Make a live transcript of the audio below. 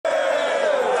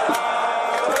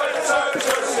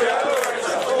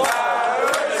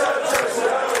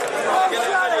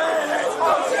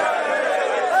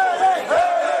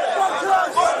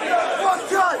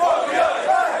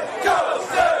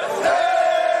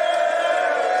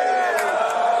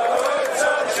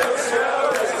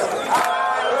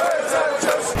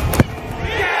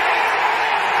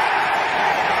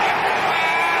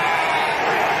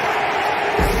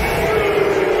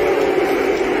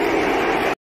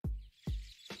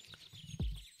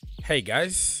Hey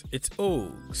guys, it's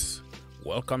Ogs.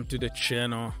 Welcome to the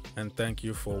channel and thank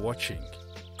you for watching.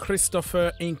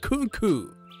 Christopher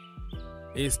Nkunku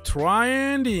is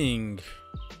trending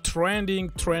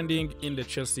in the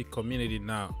Chelsea community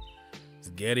now. It's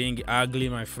getting ugly,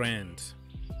 my friends,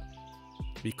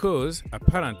 because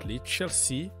apparently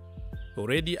Chelsea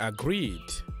already agreed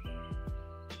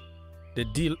the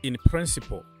deal in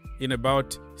principle in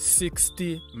about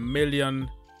 60 million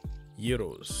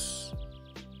euros.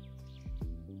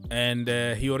 And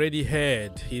he already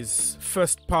had his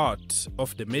first part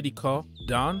of the medical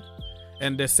done,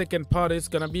 and the second part is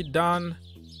gonna be done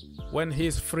when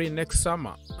he's free next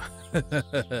summer.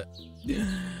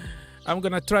 I'm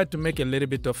gonna try to make a little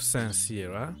bit of sense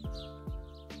here. Huh?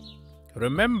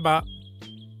 Remember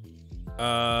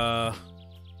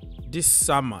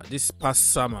this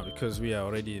past summer, because we are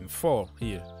already in fall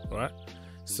here, right?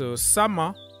 So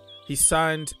summer, he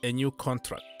signed a new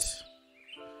contract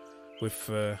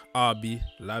with RB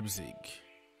Leipzig,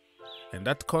 and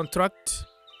that contract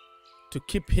to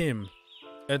keep him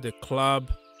at the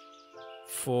club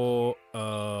for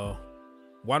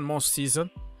one more season,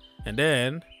 and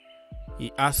then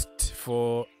he asked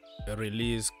for a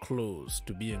release clause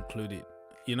to be included,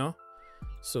 you know.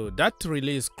 So that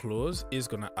release clause is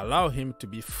gonna allow him to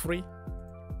be free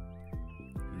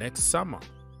next summer,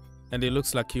 and it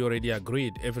looks like he already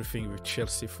agreed everything with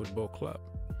Chelsea Football Club.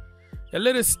 A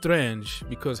little strange,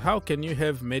 because how can you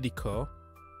have medical?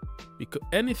 Because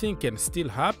anything can still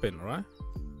happen, right?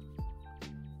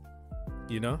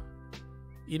 You know,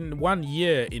 in 1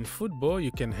 year in football,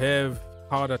 you can have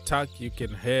heart attack, you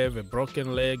can have a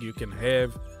broken leg, you can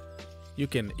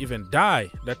even die.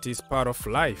 That is part of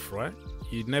life, right?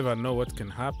 You never know what can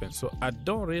happen. So I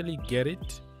don't really get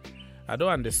it. I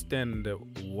don't understand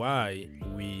why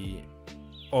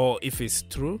or if it's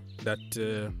true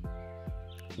that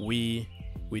we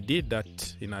did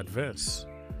that in advance.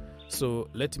 So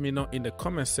let me know in the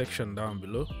comment section down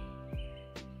below.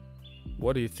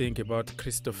 What do you think about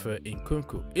Christopher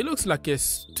Nkunku? It looks like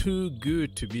it's too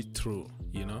good to be true,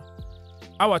 you know.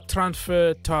 Our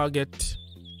transfer target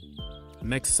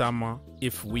next summer,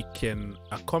 if we can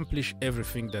accomplish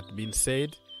everything that's been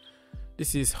said,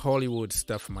 this is Hollywood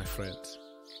stuff, my friends.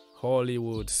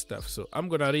 Hollywood stuff. So I'm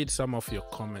gonna read some of your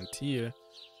comment here.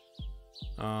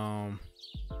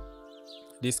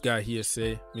 This guy here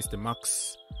say, Mr.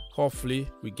 Max, hopefully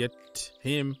we get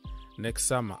him next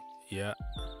summer. Yeah.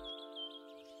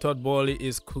 Todd Boehly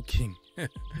is cooking.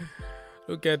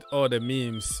 Look at all the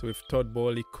memes with Todd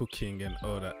Boehly cooking and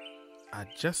all that. I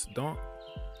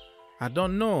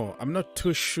don't know. I'm not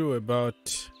too sure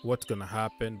about what's gonna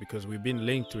happen, because we've been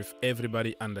linked with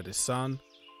everybody under the sun.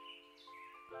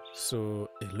 So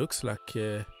it looks like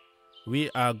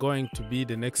we are going to be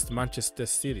the next Manchester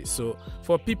City. So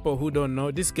for people who don't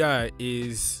know, this guy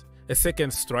is a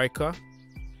second striker,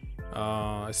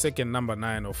 a second number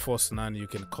 9 or false 9, you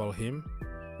can call him.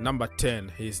 Number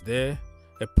 10, he's there.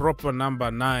 A proper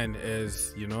number 9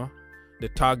 is, you know, the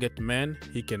target man.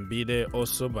 He can be there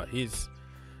also, but he's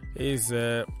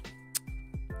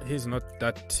not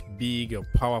that big or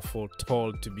powerful,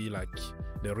 tall to be like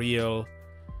the real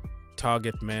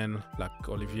target man like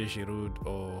Olivier Giroud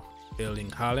or Erling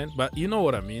Haaland. But you know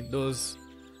what I mean, those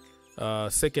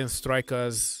second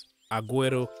strikers,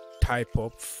 Aguero type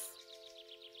of,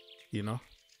 you know,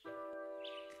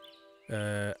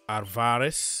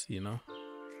 Alvarez, you know,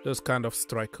 those kind of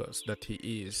strikers that he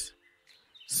is.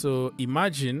 So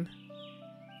imagine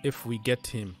if we get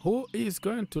him, who is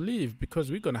going to leave, because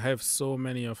we're going to have so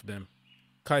many of them.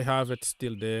 Kai Havertz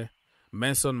still there.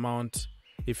 Mason Mount,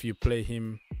 if you play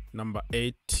him number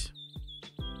 8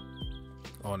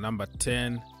 or number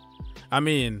 10. I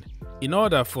mean, in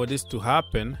order for this to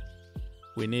happen,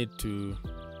 we need to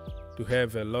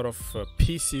have a lot of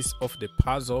pieces of the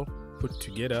puzzle put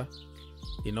together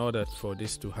in order for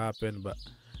this to happen. But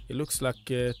it looks like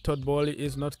Todd Boehly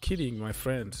is not kidding, my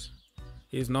friends.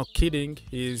 He's not kidding.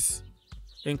 He's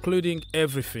including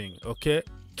everything, okay?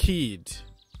 Kid.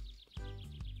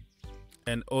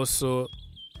 And also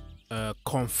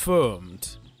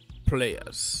confirmed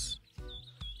players.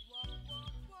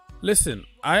 Listen,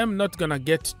 I am not gonna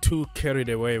get too carried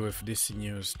away with this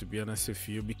news, to be honest with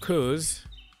you, because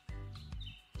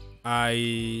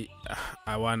I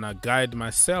wanna guide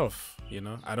myself, you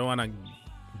know. I don't wanna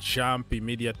jump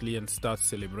immediately and start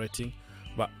celebrating.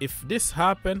 But if this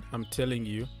happen, I'm telling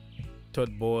you,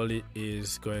 Todd Boehly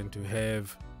is going to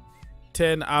have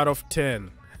 10 out of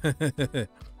 10.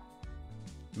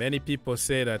 Many people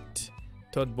say that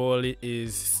Todd Boehly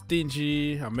is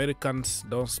stingy, Americans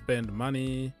don't spend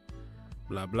money,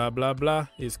 blah blah blah blah.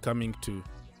 He's coming to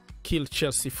kill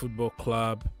Chelsea Football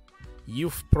Club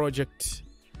youth project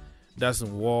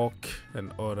doesn't work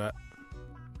and all that.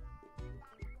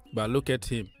 But look at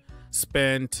him,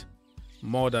 spent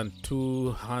more than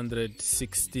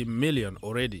 260 million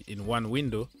already in one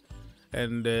window,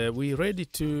 and we're ready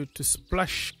to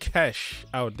splash cash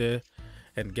out there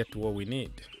and get what we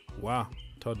need. Wow,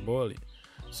 Todd Boehly.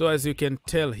 So as you can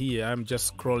tell here, I'm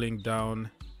just scrolling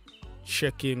down,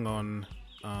 checking on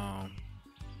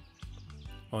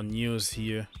news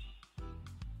here.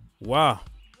 Wow,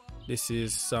 this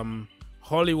is some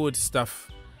Hollywood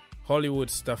stuff,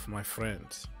 my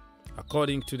friends.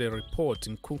 According to the report,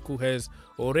 Nkunku has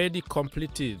already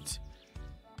completed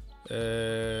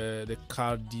the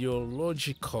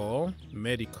cardiological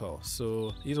medical.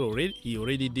 So he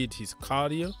already did his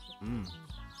cardio.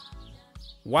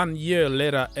 1 year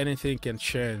later, anything can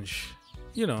change.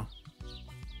 You know,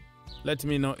 let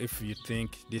me know if you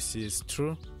think this is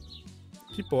true.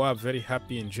 People are very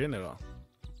happy in general.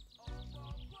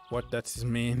 What that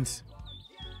means?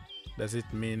 Does it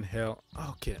mean hell?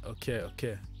 Okay.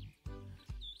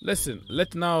 Listen,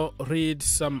 let's now read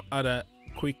some other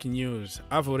quick news.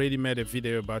 I've already made a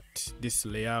video about this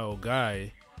Leao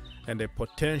guy and a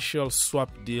potential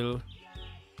swap deal.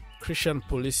 Christian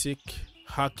Pulisic,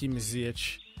 Hakim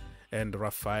Ziyech, and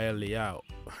Rafael Leao.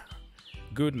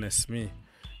 Goodness me.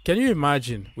 Can you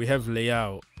imagine? We have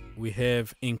Leao, we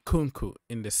have Nkunku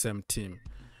in the same team.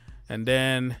 And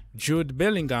then Jude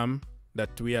Bellingham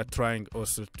that we are trying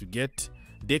also to get.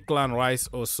 Declan Rice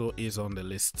also is on the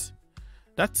list.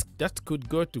 That could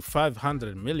go to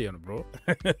 500 million, bro.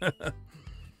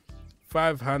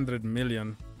 500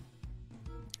 million.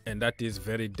 And that is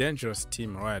very dangerous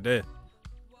team right there.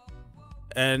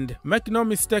 And make no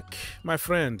mistake, my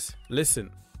friends,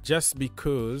 listen, just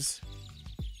because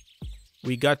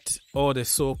we got all the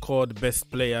so-called best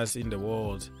players in the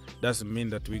world doesn't mean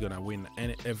that we're going to win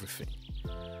everything.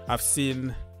 I've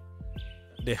seen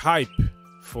the hype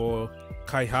for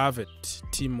Kai Havertz,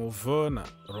 Timo Werner,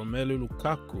 Romelu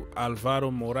Lukaku, Alvaro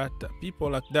Morata,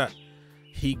 people like that.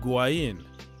 Higuain,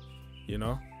 you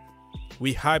know,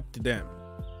 we hyped them,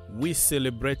 we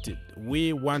celebrated,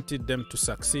 we wanted them to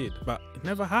succeed, but it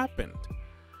never happened.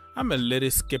 I'm a little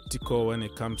skeptical when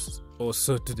it comes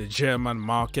also to the German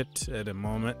market at the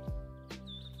moment.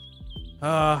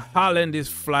 Haaland is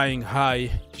flying high.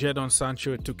 Jadon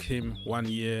Sancho, it took him 1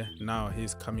 year. Now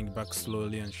he's coming back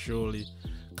slowly and surely.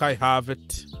 Kai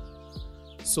Havertz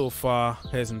so far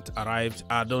hasn't arrived.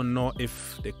 I don't know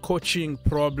if the coaching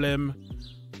problem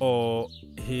or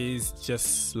he's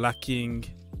just lacking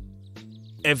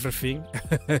everything.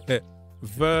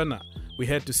 Werner, we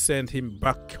had to send him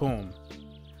back home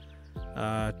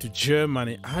to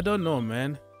Germany. I don't know,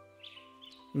 man.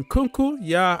 Nkunku,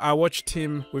 yeah, I watched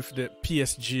him with the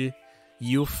PSG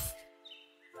youth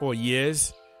for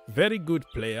years. Very good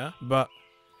player, but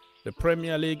the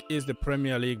Premier League is the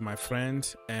Premier League, my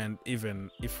friend. And even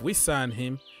if we sign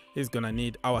him, he's gonna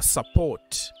need our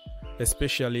support,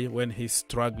 especially when he's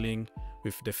struggling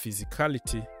with the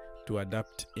physicality to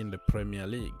adapt in the Premier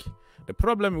League. The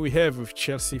problem we have with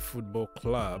Chelsea Football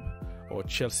Club or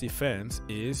Chelsea fans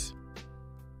is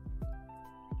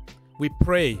we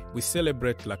pray, we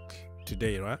celebrate like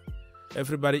today, right?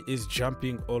 Everybody is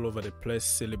jumping all over the place,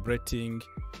 celebrating,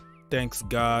 thanks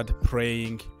God,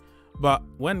 praying. But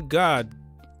when God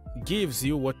gives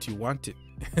you what you wanted,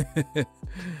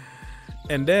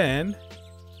 and then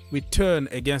we turn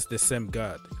against the same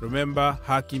God. Remember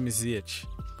Hakim Ziyech,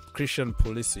 Christian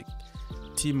Pulisic,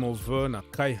 Timo Werner,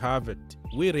 Kai Havertz.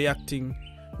 We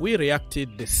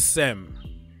reacted the same.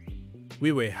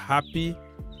 We were happy.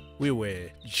 We were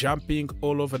jumping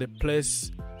all over the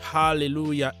place.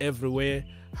 Hallelujah everywhere.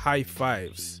 High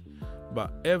fives.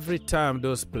 But every time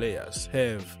those players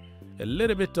have a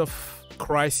little bit of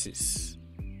crisis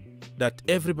that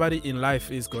everybody in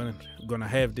life is gonna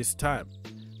have this time.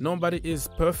 Nobody is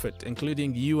perfect,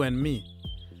 including you and me.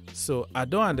 So I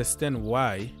don't understand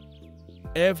why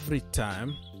every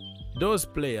time those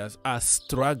players are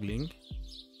struggling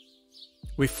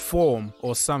with form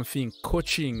or something,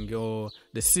 coaching or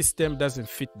the system doesn't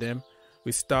fit them,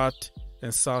 we start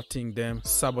insulting them,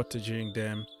 sabotaging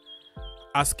them,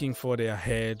 asking for their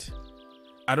head.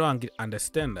 I don't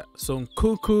understand that. So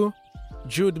Nkunku,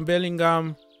 Jude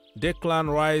Bellingham,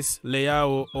 Declan Rice,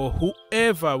 Leao, or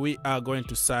whoever we are going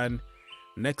to sign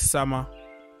next summer,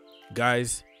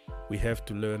 guys, we have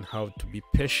to learn how to be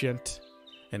patient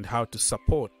and how to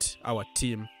support our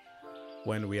team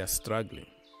when we are struggling.